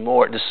grows even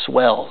more. It just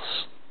swells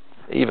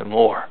even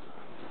more.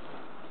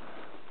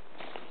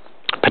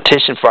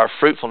 Petition for our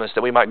fruitfulness,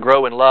 that we might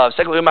grow in love.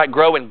 Secondly, we might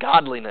grow in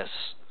godliness.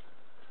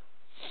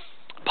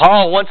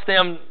 Paul wants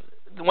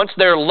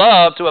their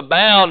love to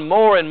abound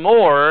more and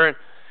more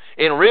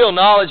in real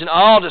knowledge and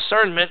all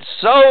discernment,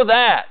 so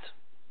that,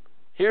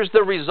 here's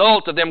the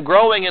result of them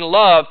growing in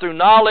love through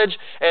knowledge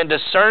and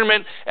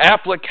discernment,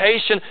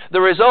 application,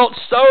 the result,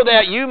 so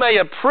that you may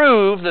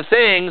approve the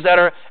things that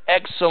are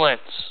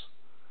excellent.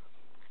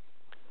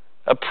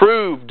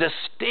 Approve,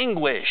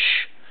 distinguish,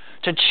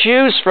 to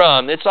choose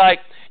from. It's like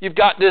you've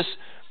got this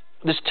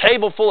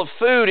table full of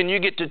food and you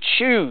get to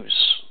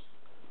choose,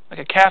 like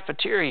a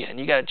cafeteria, and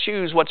you got to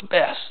choose what's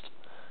best.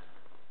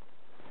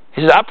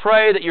 He says, I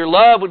pray that your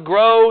love would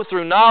grow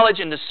through knowledge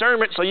and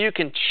discernment so you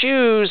can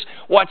choose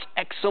what's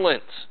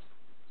excellent.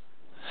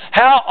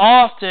 How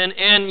often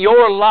in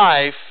your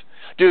life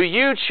do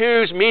you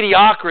choose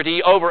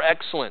mediocrity over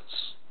excellence?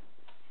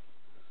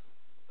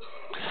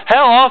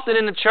 How often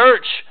in the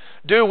church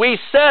do we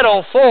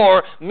settle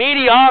for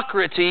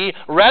mediocrity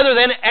rather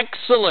than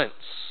excellence?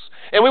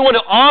 And we want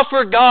to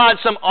offer God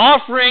some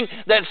offering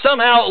that's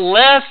somehow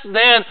less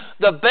than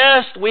the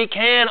best we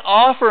can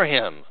offer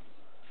Him,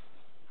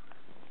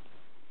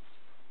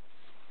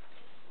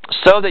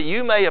 so that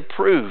you may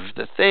approve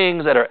the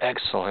things that are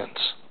excellent.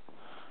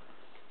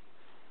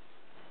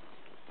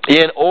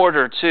 In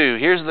order to,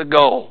 here's the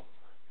goal.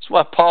 That's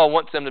why Paul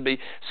wants them to be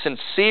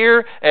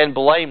sincere and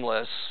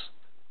blameless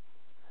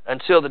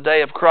until the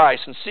day of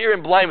Christ. Sincere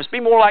and blameless.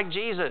 Be more like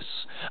Jesus.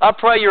 I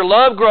pray your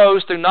love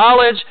grows through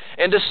knowledge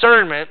and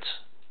discernment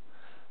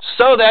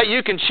so that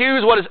you can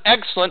choose what is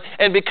excellent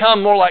and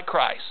become more like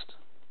Christ.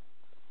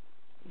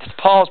 It's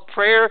Paul's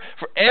prayer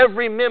for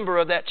every member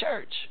of that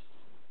church.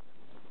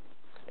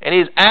 And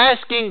he's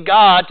asking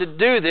God to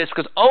do this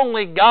because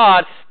only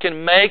God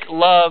can make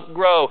love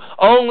grow.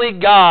 Only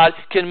God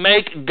can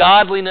make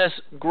godliness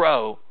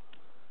grow.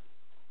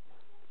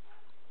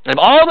 And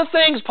of all the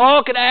things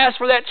Paul could ask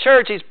for that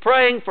church, he's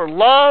praying for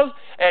love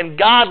and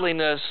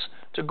godliness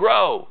to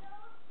grow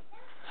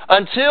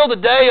until the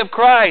day of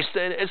Christ,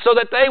 and so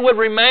that they would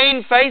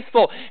remain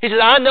faithful. He says,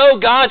 I know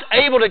God's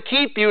able to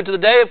keep you until the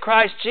day of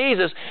Christ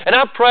Jesus, and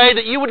I pray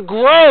that you would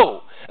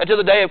grow until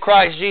the day of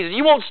Christ Jesus.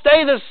 You won't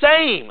stay the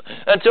same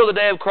until the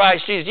day of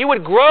Christ Jesus. You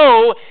would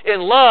grow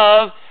in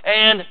love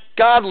and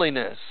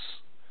godliness.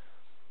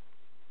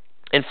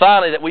 And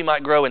finally, that we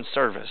might grow in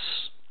service.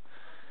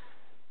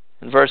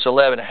 In verse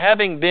 11,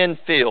 having been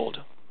filled.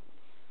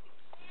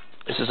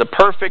 This is a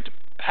perfect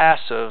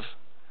passive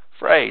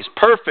phrase.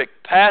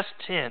 Perfect past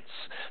tense.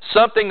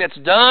 Something that's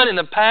done in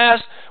the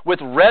past with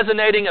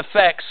resonating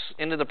effects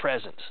into the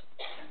present.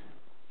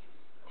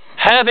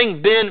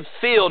 Having been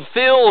filled.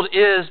 Filled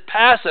is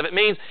passive. It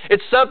means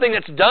it's something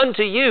that's done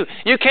to you.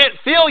 You can't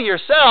fill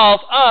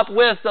yourself up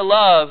with the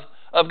love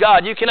of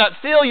God. You cannot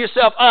fill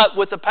yourself up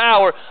with the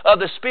power of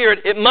the Spirit.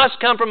 It must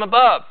come from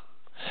above.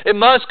 It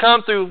must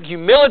come through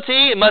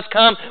humility. It must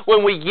come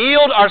when we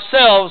yield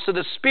ourselves to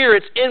the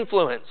Spirit's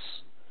influence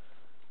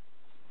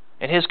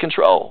and His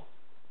control.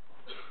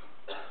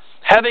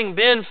 Having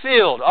been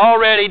filled,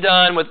 already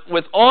done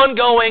with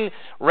ongoing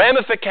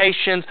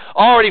ramifications,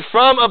 already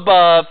from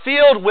above,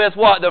 filled with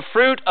what? The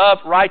fruit of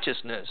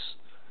righteousness.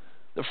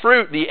 The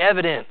fruit, the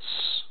evidence.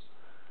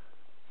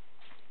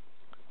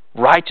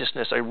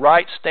 Righteousness, a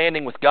right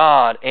standing with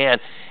God, and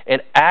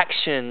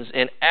actions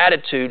and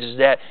attitudes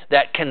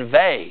that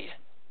convey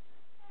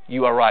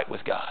you are right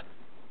with God.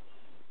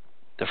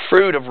 The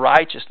fruit of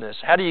righteousness.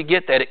 How do you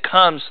get that? It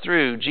comes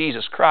through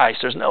Jesus Christ.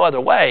 There's no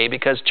other way,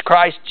 because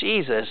Christ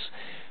Jesus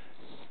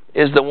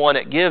is the one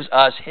that gives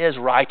us His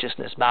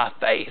righteousness by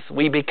faith.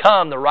 We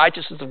become the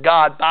righteousness of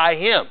God by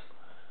Him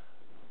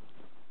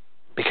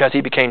because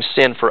He became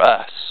sin for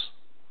us.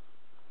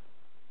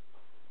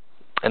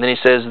 And then he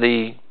says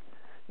the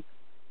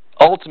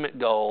ultimate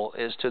goal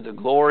is to the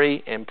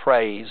glory and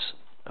praise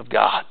of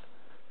God.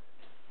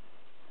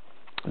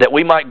 That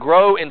we might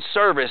grow in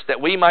service,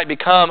 that we might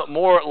become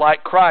more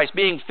like Christ.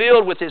 Being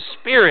filled with His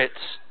Spirit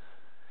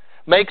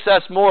makes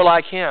us more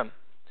like Him.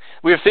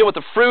 We are filled with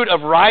the fruit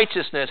of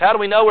righteousness. How do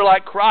we know we're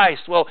like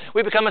Christ? Well,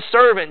 we become a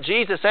servant.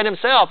 Jesus said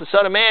Himself, the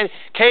Son of Man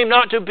came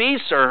not to be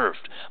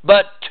served,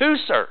 but to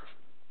serve,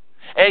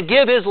 and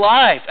give His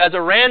life as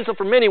a ransom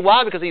for many.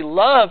 Why? Because He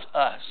loved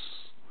us.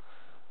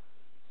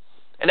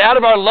 And out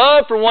of our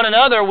love for one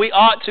another, we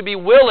ought to be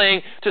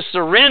willing to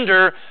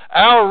surrender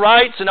our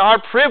rights and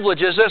our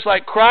privileges, just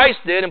like Christ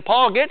did. And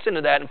Paul gets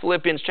into that in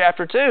Philippians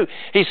chapter 2.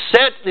 He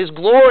set His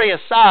glory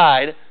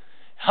aside,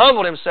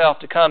 humbled Himself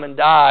to come and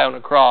die on the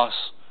cross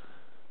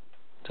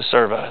to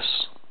serve us.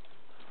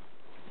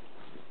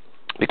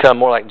 Become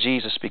more like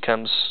Jesus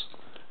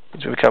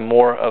to become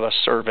more of a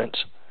servant,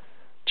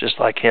 just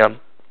like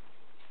Him.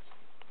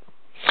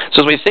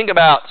 So as we think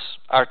about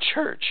our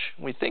church,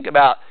 we think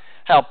about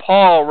how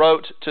Paul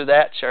wrote to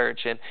that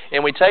church,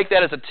 and we take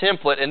that as a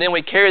template, and then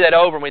we carry that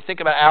over and we think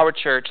about our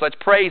church. Let's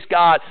praise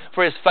God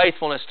for His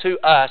faithfulness to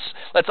us.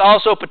 Let's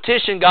also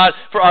petition God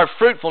for our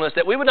fruitfulness,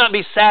 that we would not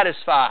be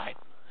satisfied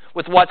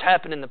with what's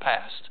happened in the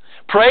past.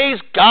 Praise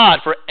God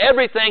for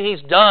everything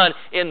He's done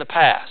in the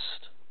past.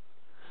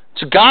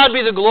 To God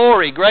be the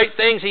glory, great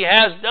things He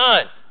has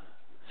done.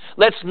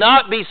 Let's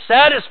not be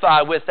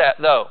satisfied with that,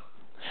 though.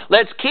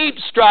 Let's keep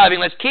striving.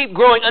 Let's keep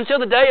growing until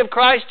the day of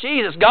Christ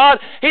Jesus. God,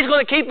 He's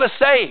going to keep us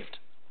saved.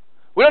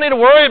 We don't need to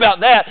worry about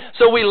that.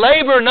 So we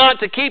labor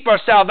not to keep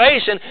our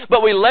salvation,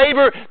 but we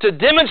labor to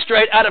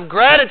demonstrate out of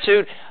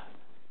gratitude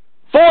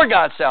for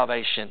God's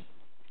salvation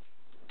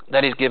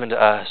that He's given to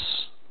us.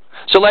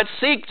 So let's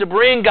seek to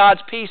bring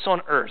God's peace on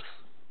earth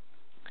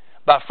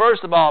by,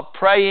 first of all,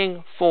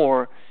 praying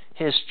for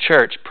His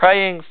church,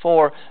 praying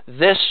for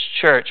this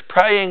church,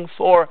 praying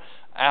for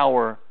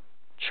our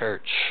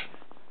church.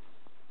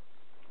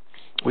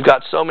 We've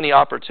got so many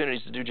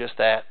opportunities to do just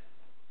that.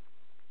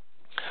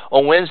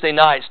 On Wednesday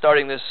night,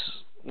 starting this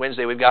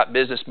Wednesday, we've got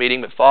business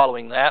meeting, but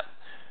following that,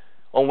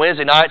 on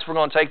Wednesday nights, we're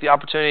going to take the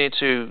opportunity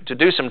to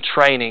do some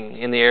training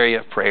in the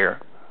area of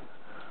prayer.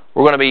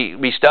 We're going to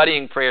be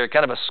studying prayer,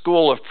 kind of a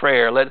school of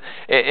prayer.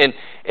 And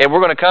we're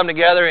going to come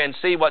together and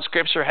see what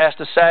Scripture has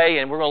to say,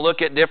 and we're going to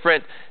look at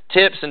different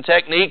tips and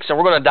techniques, and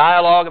we're going to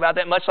dialogue about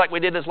that, much like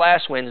we did this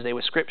last Wednesday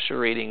with Scripture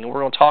reading. And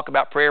we're going to talk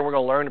about prayer, we're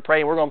going to learn to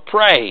pray, and we're going to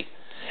pray.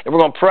 And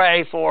we're going to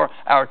pray for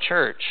our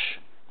church,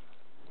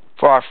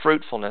 for our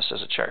fruitfulness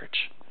as a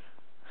church.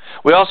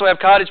 We also have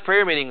cottage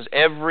prayer meetings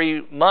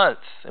every month,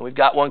 and we've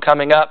got one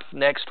coming up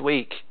next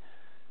week.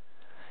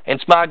 And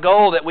it's my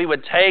goal that we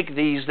would take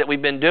these that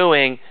we've been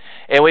doing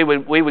and we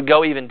would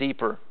go even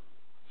deeper,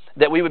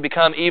 that we would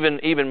become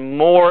even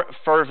more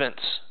fervent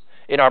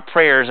in our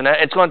prayers. And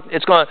it's going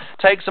to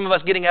take some of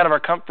us getting out of our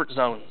comfort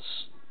zones.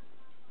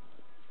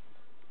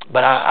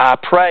 But I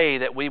pray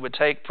that we would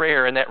take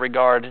prayer in that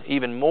regard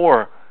even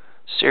more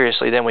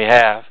seriously than we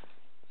have.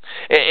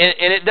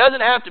 And it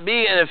doesn't have to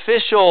be an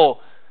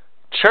official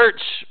church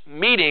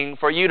meeting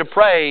for you to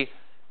pray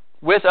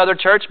with other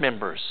church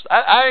members.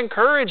 I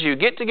encourage you,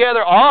 get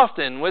together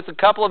often with a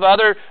couple of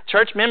other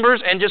church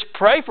members and just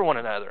pray for one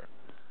another.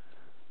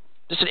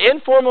 Just an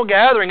informal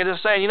gathering and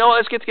just saying,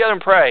 let's get together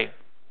and pray.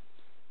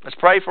 Let's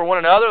pray for one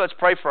another. Let's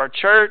pray for our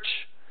church.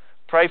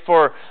 Pray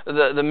for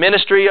the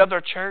ministry of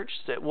our church,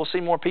 that we'll see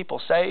more people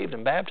saved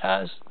and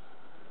baptized.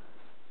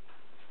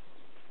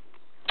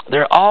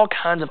 There are all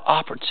kinds of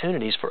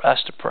opportunities for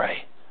us to pray.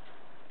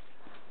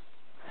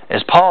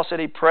 As Paul said,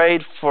 he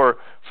prayed for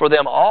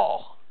them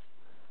all.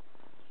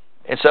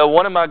 And so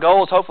one of my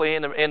goals, hopefully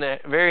in the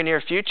very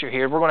near future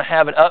here, we're going to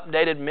have an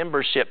updated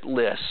membership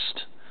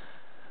list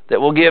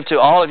that we'll give to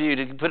all of you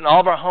to put in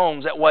all of our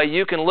homes. That way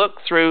you can look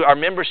through our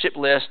membership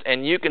list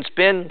and you can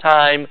spend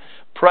time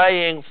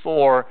praying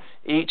for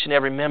each and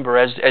every member.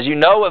 As you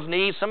know of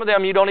needs, some of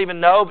them you don't even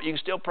know, but you can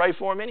still pray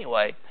for them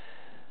anyway.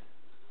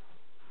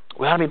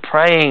 We ought to be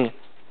praying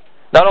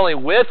not only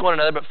with one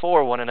another, but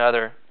for one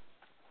another.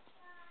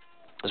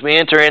 As we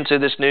enter into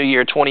this new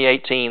year,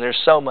 2018,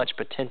 there's so much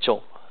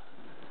potential.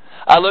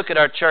 I look at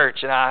our church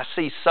and I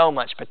see so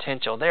much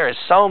potential. There is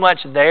so much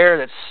there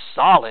that's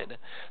solid.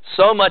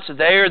 So much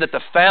there that the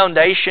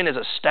foundation is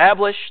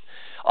established.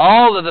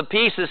 All of the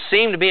pieces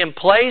seem to be in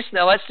place.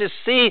 Now let's just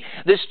see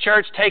this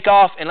church take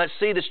off and let's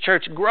see this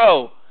church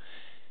grow.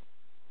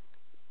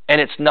 And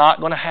it's not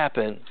going to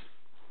happen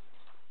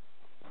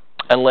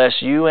unless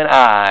you and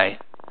I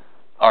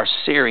are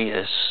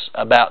serious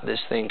about this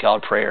thing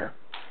called prayer.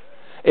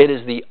 It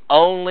is the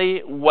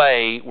only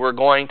way we're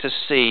going to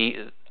see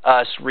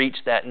us reach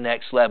that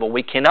next level.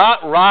 We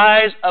cannot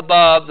rise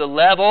above the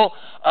level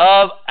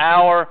of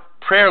our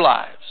prayer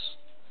lives.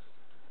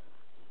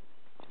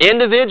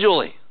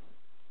 Individually,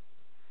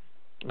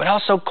 but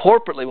also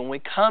corporately. When we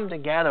come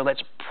together,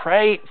 let's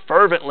pray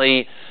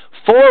fervently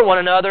for one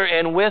another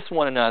and with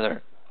one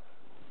another.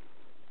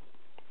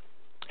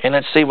 And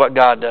let's see what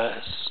God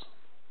does.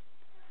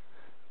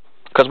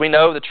 Because we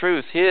know the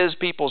truth. His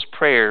people's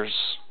prayers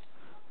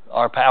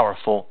are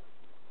powerful.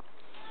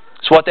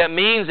 So what that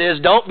means is,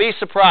 don't be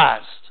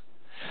surprised.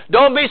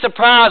 Don't be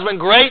surprised when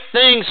great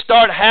things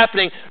start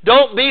happening.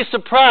 Don't be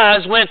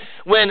surprised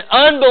when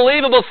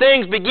unbelievable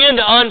things begin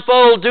to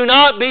unfold. Do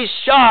not be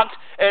shocked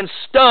and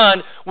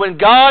stunned when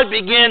God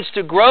begins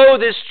to grow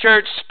this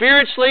church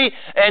spiritually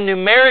and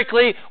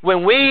numerically,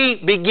 when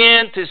we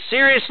begin to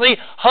seriously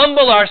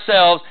humble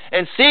ourselves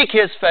and seek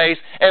His face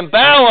and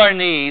bow our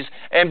knees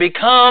and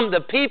become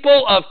the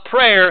people of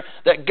prayer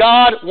that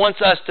God wants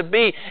us to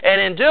be.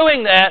 And in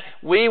doing that,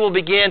 we will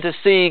begin to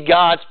see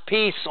God's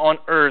peace on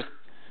earth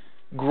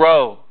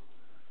grow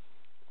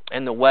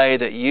in the way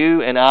that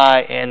you and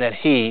I and that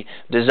He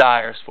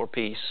desires for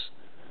peace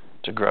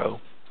to grow.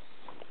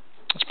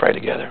 Let's pray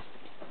together.